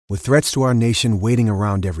With threats to our nation waiting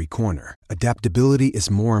around every corner, adaptability is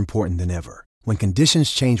more important than ever. When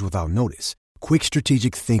conditions change without notice, quick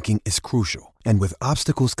strategic thinking is crucial. And with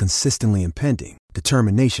obstacles consistently impending,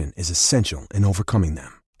 determination is essential in overcoming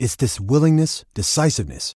them. It's this willingness,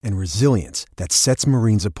 decisiveness, and resilience that sets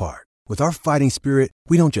Marines apart. With our fighting spirit,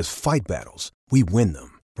 we don't just fight battles, we win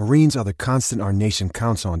them. Marines are the constant our nation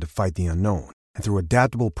counts on to fight the unknown. And through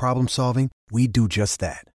adaptable problem solving, we do just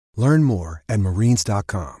that. Learn more at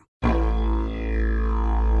marines.com.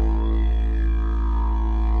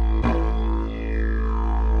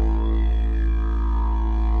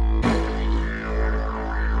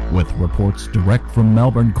 With reports direct from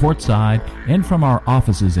Melbourne courtside and from our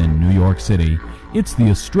offices in New York City, it's the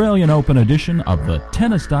Australian Open edition of the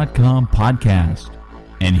Tennis.com podcast.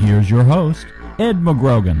 And here's your host, Ed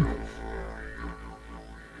McGrogan.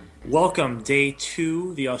 Welcome, Day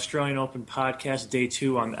 2, the Australian Open podcast, Day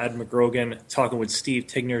 2. I'm Ed McGrogan, talking with Steve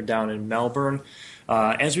Tigner down in Melbourne.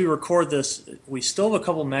 As we record this, we still have a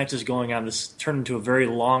couple matches going on. This turned into a very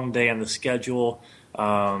long day on the schedule.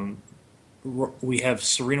 We have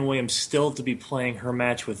Serena Williams still to be playing her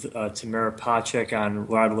match with Tamara Pacek on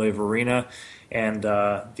Rod Laver Arena, and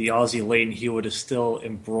the Aussie Leighton Hewitt is still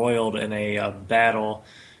embroiled in a battle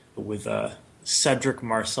with Cedric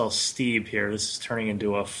Marcel Stebe here. This is turning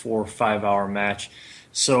into a 4 or 5 hour match.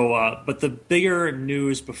 So, but the bigger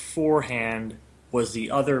news beforehand was the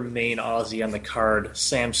other main Aussie on the card,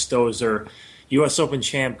 Sam Stosur, U.S. Open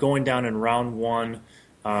champ, going down in round one.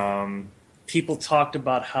 People talked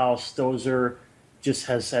about how Stosur just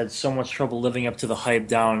has had so much trouble living up to the hype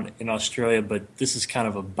down in Australia, but this is kind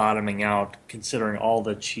of a bottoming out considering all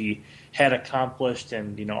that she had accomplished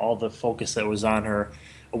and all the focus that was on her.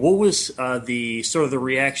 What was the sort of the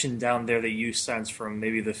reaction down there that you sensed from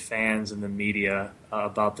maybe the fans and the media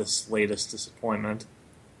about this latest disappointment?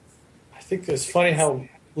 I think it's funny how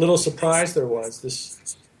little surprise there was.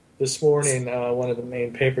 This morning, one of the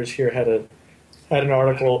main papers here had an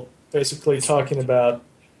article basically talking about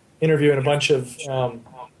interviewing a bunch of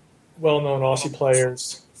well-known Aussie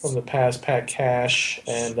players from the past, Pat Cash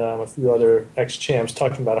and a few other ex-champs,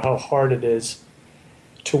 talking about how hard it is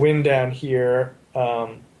to win down here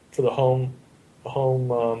for the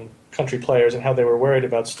home country players and how they were worried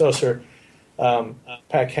about Stosur.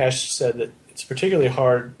 Pat Cash said that it's particularly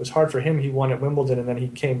hard. It was hard for him. He won at Wimbledon and then he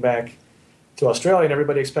came back to Australia, and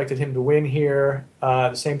everybody expected him to win here.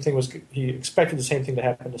 He expected the same thing to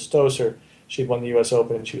happen to Stosur. She'd won the U.S.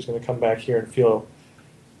 Open, and she was going to come back here and feel,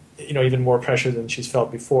 even more pressure than she's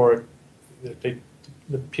felt before.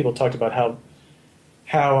 The people talked about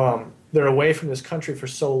how they're away from this country for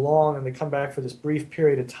so long, and they come back for this brief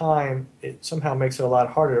period of time. It somehow makes it a lot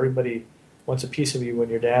harder. Everybody wants a piece of you when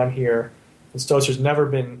you're down here, and Stosur's never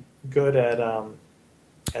been good at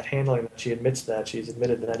handling that. She admits that. She's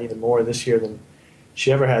admitted that even more this year than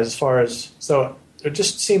she ever has. So it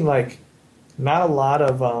just seemed like not a lot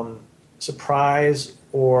of surprise,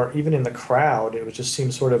 or even in the crowd. It just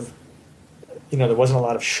seemed sort of, there wasn't a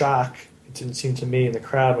lot of shock. It didn't seem to me in the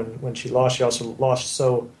crowd when she lost. She also lost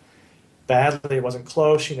so badly. It wasn't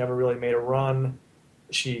close. She never really made a run.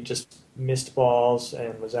 She just missed balls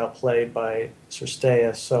and was outplayed by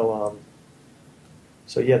Cirstea.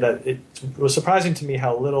 So yeah, that it was surprising to me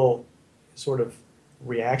how little sort of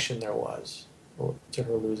reaction there was to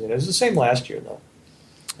her losing. It was the same last year, though.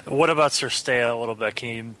 What about Cirstea a little bit? Can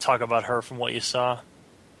you talk about her from what you saw?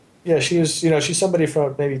 Yeah, she's somebody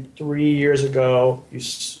from maybe 3 years ago.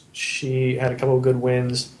 She had a couple of good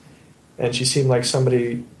wins, and she seemed like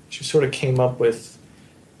somebody. She sort of came up with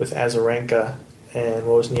Azarenka and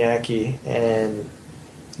Wozniacki, and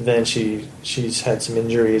then she's had some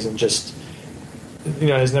injuries and just.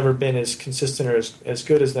 Has never been as consistent or as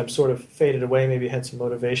good as them, sort of faded away, maybe had some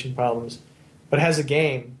motivation problems, but has a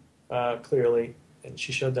game, clearly, and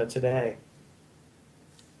she showed that today.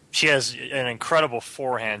 She has an incredible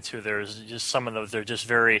forehand, too. There's just some of those, they're just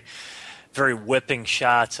very, very whipping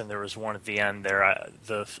shots, and there was one at the end there.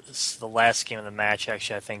 The last game of the match,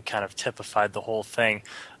 actually, I think kind of typified the whole thing.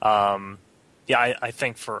 I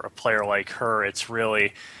think for a player like her, it's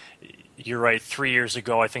really... You're right. 3 years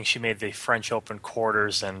ago, I think she made the French Open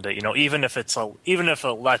quarters, and even if a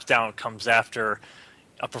letdown comes after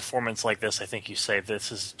a performance like this, I think you say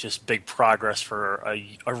this is just big progress for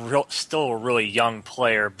still a really young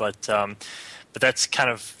player. But that's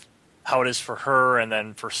kind of how it is for her, and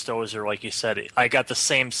then for Stosur, like you said, I got the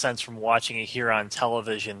same sense from watching it here on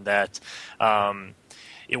television that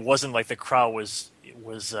it wasn't like the crowd was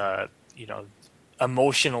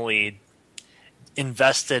emotionally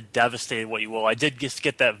invested, devastated, what you will. I did just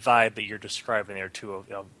get that vibe that you're describing there too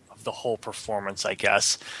of the whole performance, I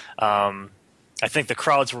guess. I think the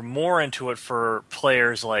crowds were more into it for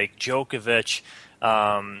players like Djokovic,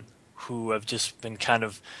 who have just been kind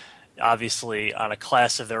of obviously on a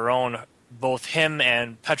class of their own. Both him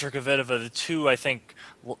and Petra Kvitova, the two, I think,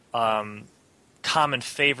 common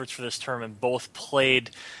favorites for this tournament, both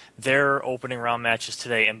played their opening round matches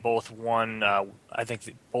today and both won. I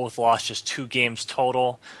think both lost just 2 games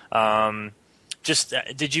total.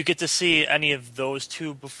 Did you get to see any of those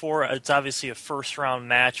two before? It's obviously a first-round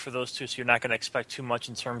match for those two, so you're not going to expect too much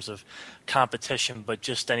in terms of competition, but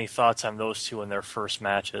just any thoughts on those two in their first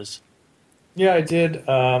matches? Yeah, I did.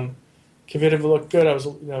 Kvitova looked good. I was a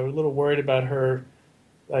little worried about her.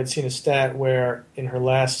 I'd seen a stat where in her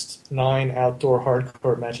last 9 outdoor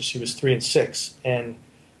hardcourt matches, she was 3-6, and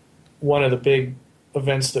one of the big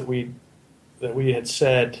events that we had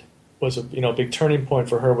said was a big turning point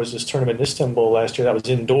for her was this tournament in Istanbul last year. That was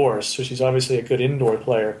indoors, so she's obviously a good indoor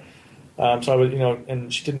player. So I was,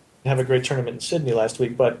 and she didn't have a great tournament in Sydney last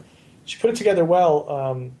week, but she put it together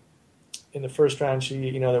well. In the first round,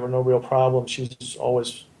 there were no real problems. She's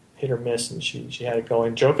always hit or miss, and she had it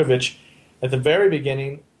going. Djokovic, at the very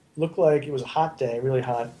beginning, looked like it was a hot day, really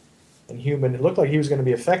hot and humid. It looked like he was going to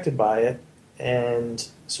be affected by it, and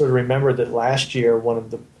sort of remembered that last year one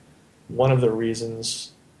of the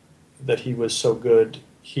reasons that he was so good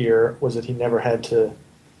here was that he never had to.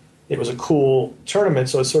 It was a cool tournament,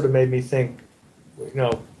 so it sort of made me think,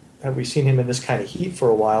 have we seen him in this kind of heat for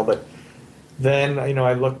a while? But then,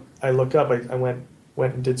 I looked up. I went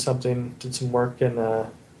and did some work, and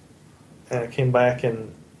came back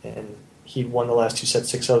and he won the last 2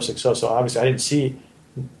 sets 6-0, 6-0. So obviously I didn't see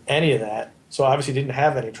any of that. So obviously didn't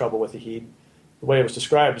have any trouble with the heat. The way it was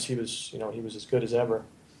described is he was as good as ever.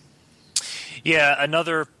 Yeah,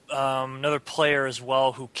 another player as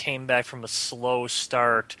well who came back from a slow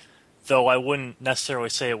start, though I wouldn't necessarily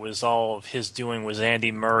say it was all of his doing, was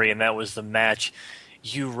Andy Murray, and that was the match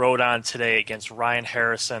you wrote on today against Ryan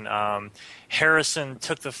Harrison. Harrison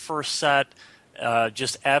took the first set,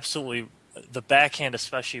 just absolutely, the backhand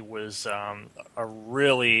especially was a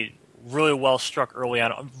really well struck early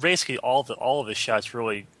on. Basically, all of his shots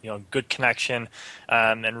really, good connection,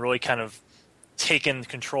 and really kind of taken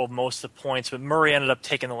control of most of the points. But Murray ended up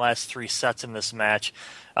taking the last 3 sets in this match.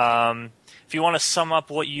 If you want to sum up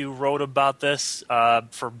what you wrote about this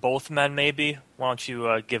for both men, maybe why don't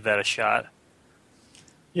you give that a shot?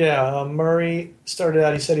 Yeah, Murray started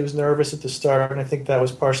out, he said he was nervous at the start, and I think that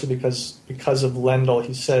was partially because of Lendl.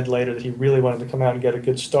 He said later that he really wanted to come out and get a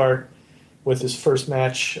good start with his first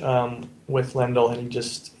match with Lendl, and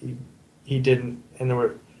he didn't. And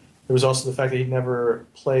there was also the fact that he'd never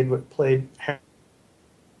played.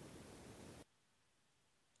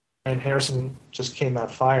 And Harrison just came out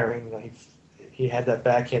firing. He had that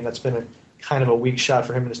backhand that's been a kind of a weak shot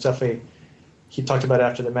for him, and it's definitely. He talked about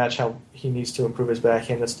after the match how he needs to improve his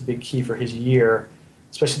backhand. That's the big key for his year,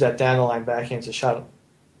 especially that down the line backhand. It's a shot,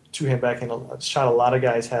 2-hand backhand, a shot a lot of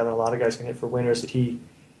guys have, and a lot of guys can hit for winners that he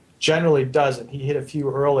generally doesn't. He hit a few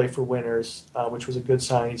early for winners, which was a good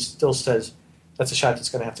sign. He still says that's a shot that's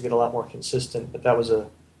going to have to get a lot more consistent, but that was a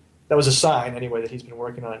sign anyway that he's been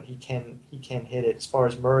working on it. He can hit it. As far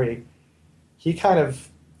as Murray, he kind of,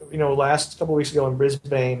 last couple of weeks ago in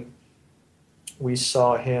Brisbane, we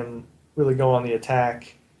saw him really go on the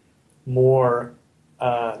attack more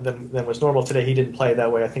than was normal. Today he didn't play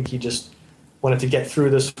that way. I think he just wanted to get through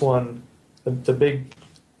this one. The big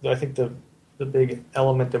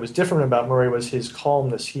element that was different about Murray was his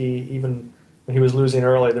calmness. Even when he was losing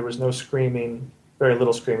early, there was no screaming, very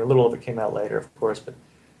little screaming. A little of it came out later, of course, but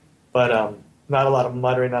not a lot of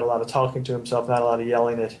muttering, not a lot of talking to himself, not a lot of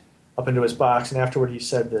yelling it up into his box. And afterward he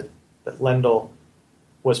said that Lendl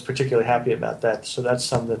was particularly happy about that. So that's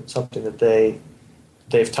something that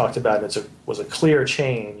they've talked about. It was a clear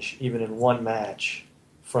change, even in one match,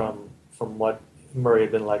 from what Murray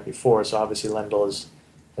had been like before. So obviously Lendl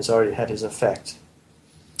has already had his effect.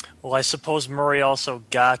 Well, I suppose Murray also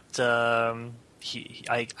got. I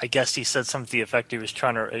guess he said something to the effect he was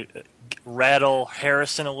trying to rattle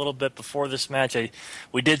Harrison a little bit before this match.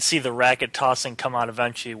 We did see the racket tossing come out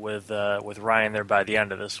eventually with Ryan there by the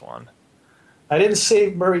end of this one. I didn't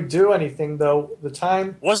see Murray do anything, though. The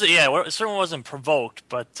time was it? Yeah, it certainly wasn't provoked,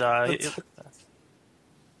 but the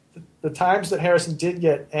times that Harrison did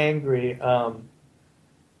get angry,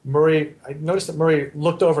 Murray. I noticed that Murray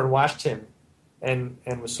looked over and watched him, and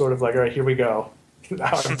was sort of like, "All right, here we go.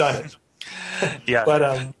 Now I've done it." Yeah.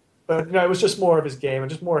 But it was just more of his game, and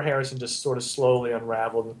just more Harrison just sort of slowly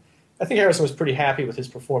unraveled. I think Harrison was pretty happy with his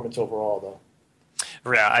performance overall, though.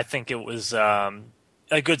 Yeah, I think it was.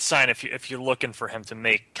 a good sign if you're looking for him to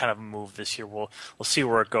make kind of a move this year. We'll see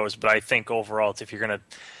where it goes, but I think overall, if you're going to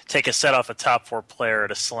take a set off a top 4 player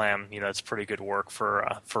at a slam, it's pretty good work for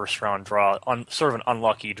a first round draw. Sort of an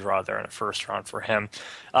unlucky draw there in the first round for him.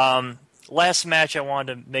 Last match I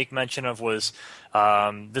wanted to make mention of was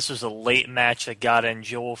this was a late match that got in.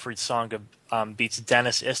 Jo-Wilfried Tsonga beats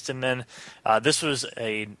Dennis Istomin. This was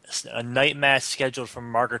a night match scheduled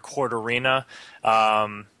from Margaret Court Arena.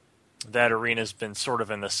 That arena's been sort of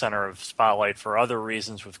in the center of spotlight for other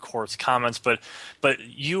reasons with Court's comments, but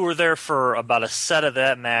you were there for about a set of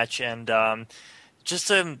that match, and I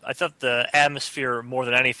thought the atmosphere more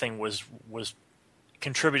than anything was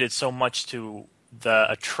contributed so much to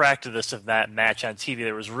the attractiveness of that match on TV.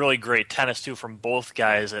 There was really great tennis too from both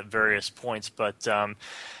guys at various points, but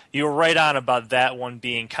you were right on about that one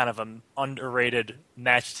being kind of an underrated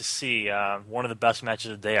match to see. One of the best matches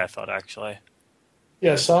of the day, I thought, actually.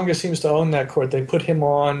 Yeah, Tsonga seems to own that court. They put him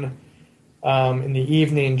on in the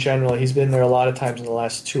evening generally. He's been there a lot of times in the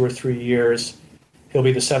last 2 or 3 years. He'll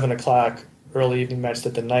be the 7 o'clock early evening match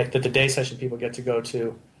that the day session people get to go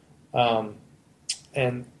to.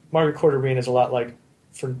 And Margaret Court Arena is a lot like,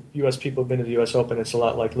 for U.S. people who've been to the U.S. Open, it's a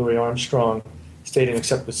lot like Louis Armstrong Stadium,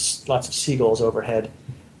 except with lots of seagulls overhead.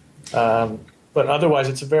 But otherwise,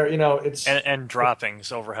 it's a very, it's... And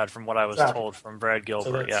droppings overhead, from what I was told from Brad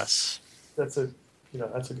Gilbert, so yes. That's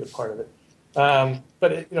a good part of it.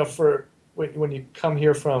 But for when you come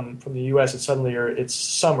here from the U.S., it's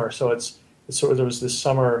summer, so it's sort of, there was this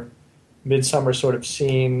midsummer sort of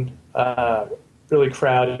scene, really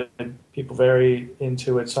crowded, people very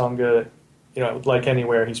into it. Tsonga, like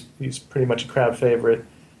anywhere, he's pretty much a crowd favorite,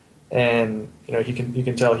 and you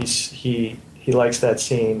can tell he likes that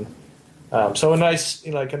scene. So a nice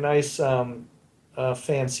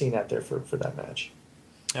fan scene out there for that match.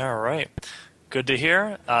 All right. Good to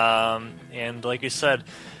hear. And like you said,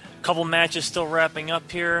 a couple matches still wrapping up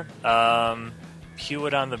here.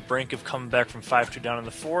 Hewitt on the brink of coming back from 5-2 down in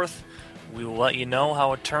the fourth. We will let you know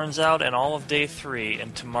how it turns out and all of day 3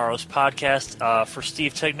 in tomorrow's podcast. For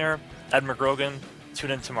Steve Tigner, Ed McGrogan,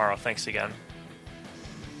 tune in tomorrow. Thanks again.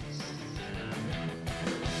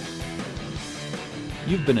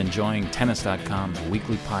 You've been enjoying Tennis.com's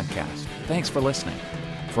weekly podcast. Thanks for listening.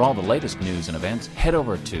 For all the latest news and events, head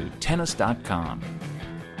over to Tennis.com.